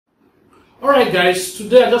Alright guys,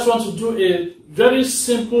 today I just want to do a very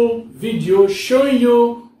simple video showing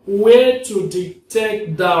you where to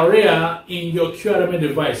detect diarrhea in your Qrma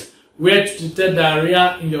device. Where to detect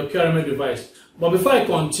diarrhea in your Qrma device. But before I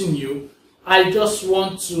continue, I just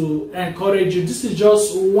want to encourage you. This is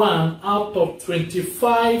just one out of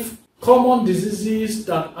 25 common diseases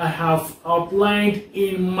that I have outlined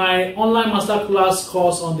in my online masterclass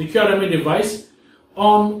course on the Qrma device,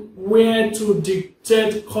 on where to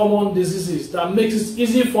detect common diseases. That makes it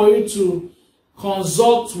easy for you to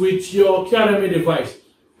consult with your Qrma device,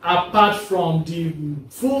 apart from the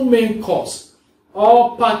full main course,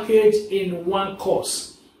 all packaged in one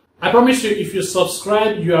course. I promise you, if you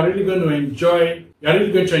subscribe, you are really going to enjoy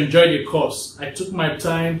the course. I took my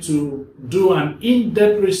time to do an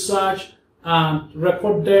in-depth research and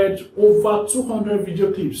recorded over 200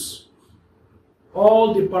 video clips.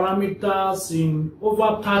 All the parameters in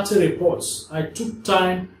over 30 reports. I took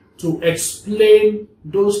time to explain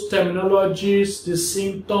those terminologies, the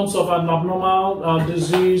symptoms of an abnormal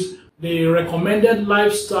disease, the recommended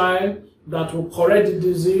lifestyle that will correct the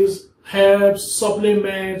disease, herbs,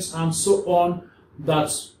 supplements, and so on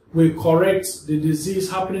that will correct the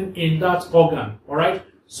disease happening in that organ. All right.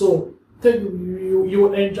 So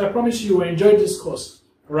I promise you will enjoy this course.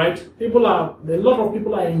 All right. A lot of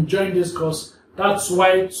people are enjoying this course. That's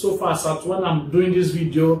why so far as at when I'm doing this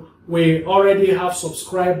video, we already have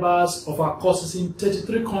subscribers of our courses in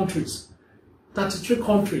 33 countries. 33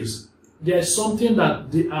 countries. There's something that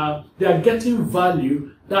they are getting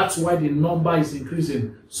value. That's why the number is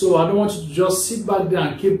increasing. So I don't want you to just sit back there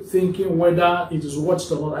and keep thinking whether it is worth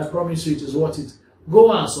it or not. I promise you it is worth it.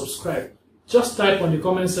 Go and subscribe. Just type on the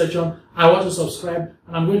comment section, I want to subscribe,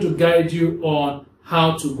 and I'm going to guide you on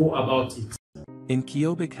how to go about it. In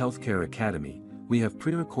Qrma Healthcare Academy, we have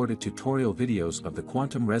pre-recorded tutorial videos of the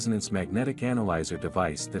quantum resonance magnetic analyzer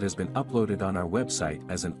device that has been uploaded on our website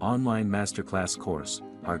as an online masterclass course.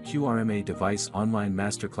 Our Qrma device online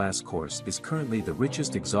masterclass course is currently the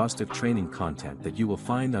richest exhaustive training content that you will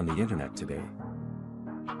find on the internet today.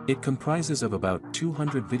 It comprises of about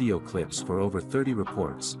 200 video clips for over 30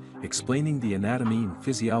 reports, explaining the anatomy and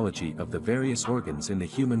physiology of the various organs in the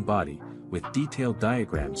human body, with detailed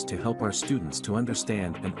diagrams to help our students to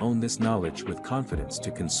understand and own this knowledge with confidence to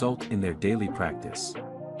consult in their daily practice.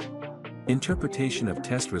 Interpretation of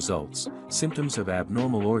test results, symptoms of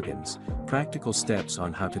abnormal organs, practical steps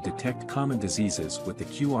on how to detect common diseases with the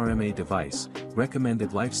Qrma device,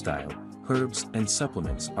 recommended lifestyle, herbs and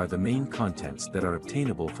supplements are the main contents that are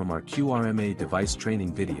obtainable from our Qrma device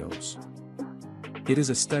training videos. It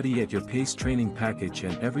is a study at your pace training package,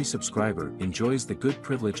 and every subscriber enjoys the good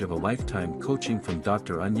privilege of a lifetime coaching from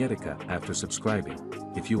Dr. Onyedika after subscribing.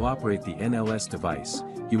 If you operate the NLS device,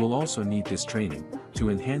 you will also need this training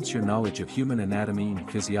to enhance your knowledge of human anatomy and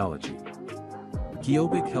physiology.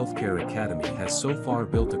 Qrma Healthcare Academy has so far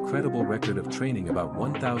built a credible record of training about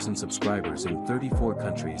 1,000 subscribers in 34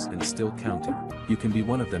 countries and still counting. You can be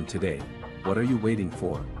one of them today. What are you waiting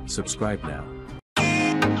for? Subscribe now.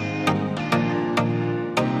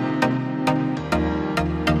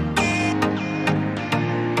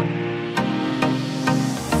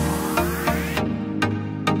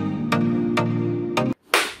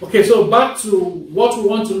 Okay, so back to what we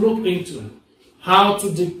want to look into. How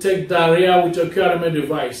to detect diarrhea with your Qrma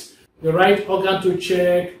device. The right organ to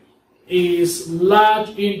check is large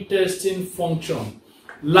intestine function.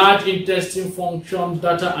 Large intestine function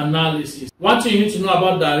data analysis. One thing you need to know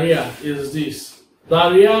about diarrhea is this.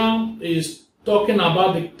 Diarrhea is talking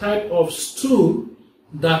about the type of stool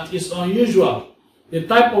that is unusual. The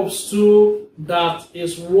type of stool that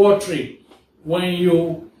is watery. When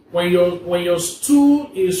your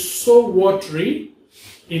stool is so watery,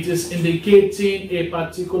 it is indicating a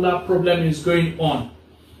particular problem is going on.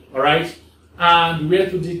 Alright? And where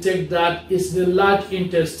to detect that is the large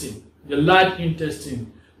intestine. The large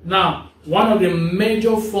intestine. Now, one of the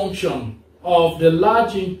major functions of the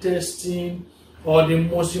large intestine, or the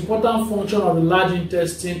most important function of the large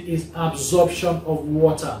intestine, is absorption of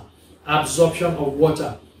water. Absorption of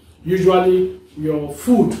water. Usually, your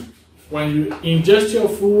food, when you ingest your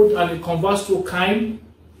food and it converts to chyme,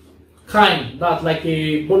 that's like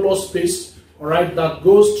a bolus paste, all right, that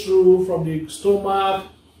goes through from the stomach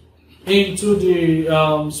into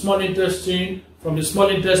the small intestine. From the small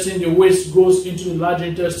intestine, the waste goes into the large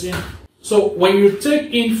intestine. So when you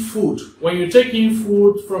take in food,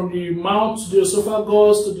 from the mouth to the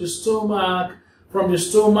esophagus to the stomach, from the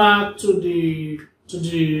stomach to the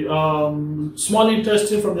small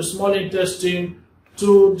intestine, from the small intestine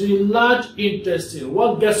to the large intestine,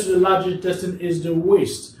 what gets to the large intestine is the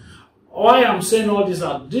waste. why I'm saying all this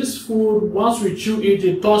are this food, once we chew it,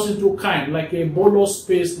 it turns into chyme, like a bolus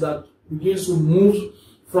paste that begins to move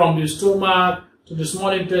from the stomach to the small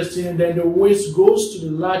intestine, then the waste goes to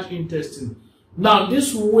the large intestine. Now,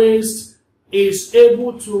 this waste is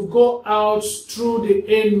able to go out through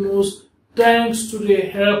the anus thanks to the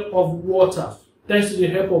help of water. Thanks to the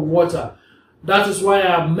help of water. That is why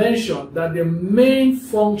I have mentioned that the main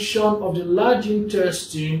function of the large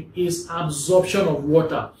intestine is absorption of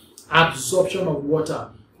water. Absorption of water.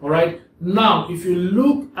 Alright? Now, if you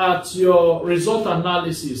look at your result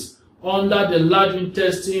analysis under the large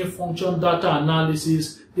intestine function data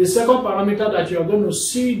analysis, the second parameter that you are going to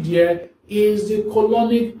see there is the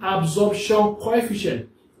colonic absorption coefficient.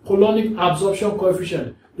 Colonic absorption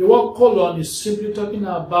coefficient. The word colon is simply talking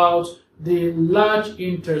about the large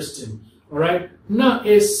intestine. Alright? Now,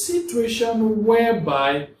 a situation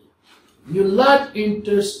whereby the large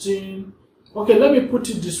intestine, okay, let me put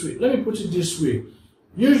it this way.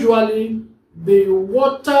 Usually, the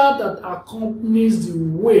water that accompanies the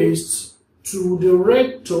waste to the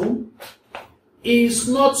rectum is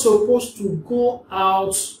not supposed to go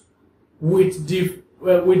out with the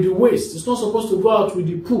waste. It's not supposed to go out with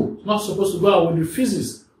the poo. It's not supposed to go out with the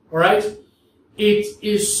feces. Alright? It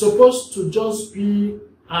is supposed to just be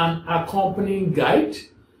an accompanying guide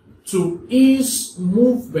to ease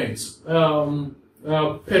movement,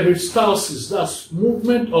 peristalsis, that's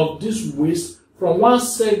movement of this waste from one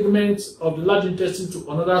segment of the large intestine to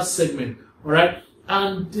another segment. Alright?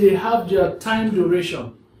 And they have their time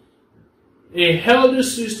duration. A healthy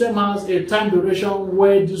system has a time duration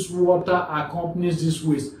where this water accompanies this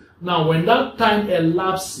waste. Now, when that time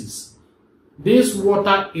elapses, this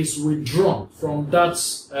water is withdrawn from that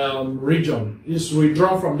region, is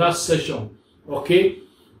withdrawn from that section. Okay?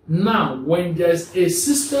 Now, when there's a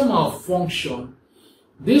system of function,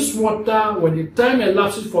 this water, when the time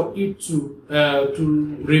elapses for it to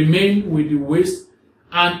remain with the waste,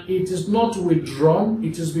 and it is not withdrawn,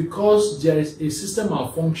 it is because there is a system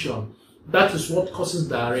of function. That is what causes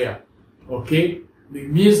diarrhea. Okay?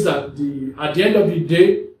 It means that at the end of the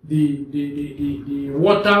day, the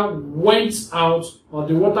water went out, or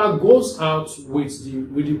the water goes out with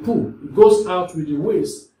the poo. It goes out with the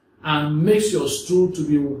waste and makes your stool to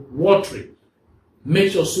be watery.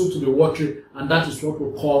 Makes your stool to be watery, and that is what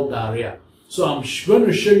we call diarrhea. So I'm going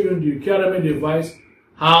to show you in the Qrma device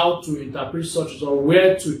how to interpret such, or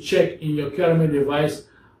where to check in your Qrma device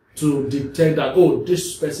to detect that, oh,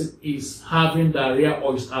 this person is having diarrhea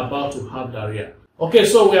or is about to have diarrhea. Okay,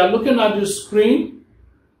 so we are looking at the screen.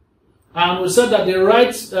 And we said that the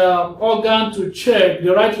right organ to check,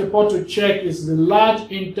 the right report to check is the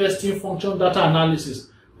large intestine function data analysis.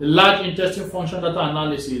 The large intestine function data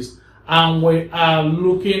analysis. And we are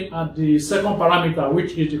looking at the second parameter,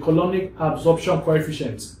 which is the colonic absorption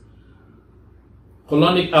coefficient.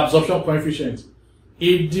 Colonic absorption coefficient.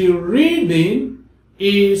 If the reading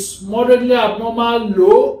is moderately abnormal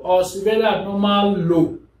low or severely abnormal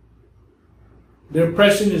low, the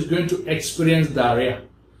person is going to experience diarrhea.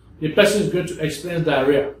 The person is going to experience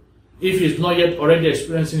diarrhea if he's not yet already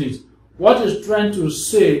experiencing it. What it's trying to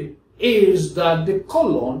say is that the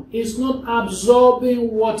colon is not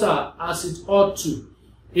absorbing water as it ought to.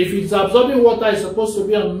 If it's absorbing water, it's supposed to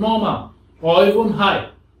be on normal or even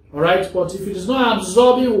high. Alright, but if it is not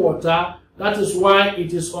absorbing water, that is why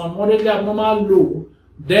it is on moderately abnormal low,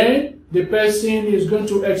 then the person is going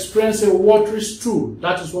to experience a watery stool.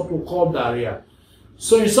 That is what we call diarrhea.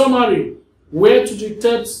 So in summary, where to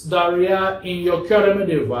detect diarrhea in your Qrma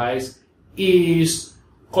device is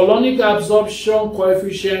colonic absorption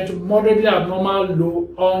coefficient moderately abnormal low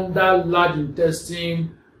under large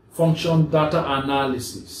intestine function data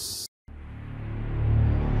analysis.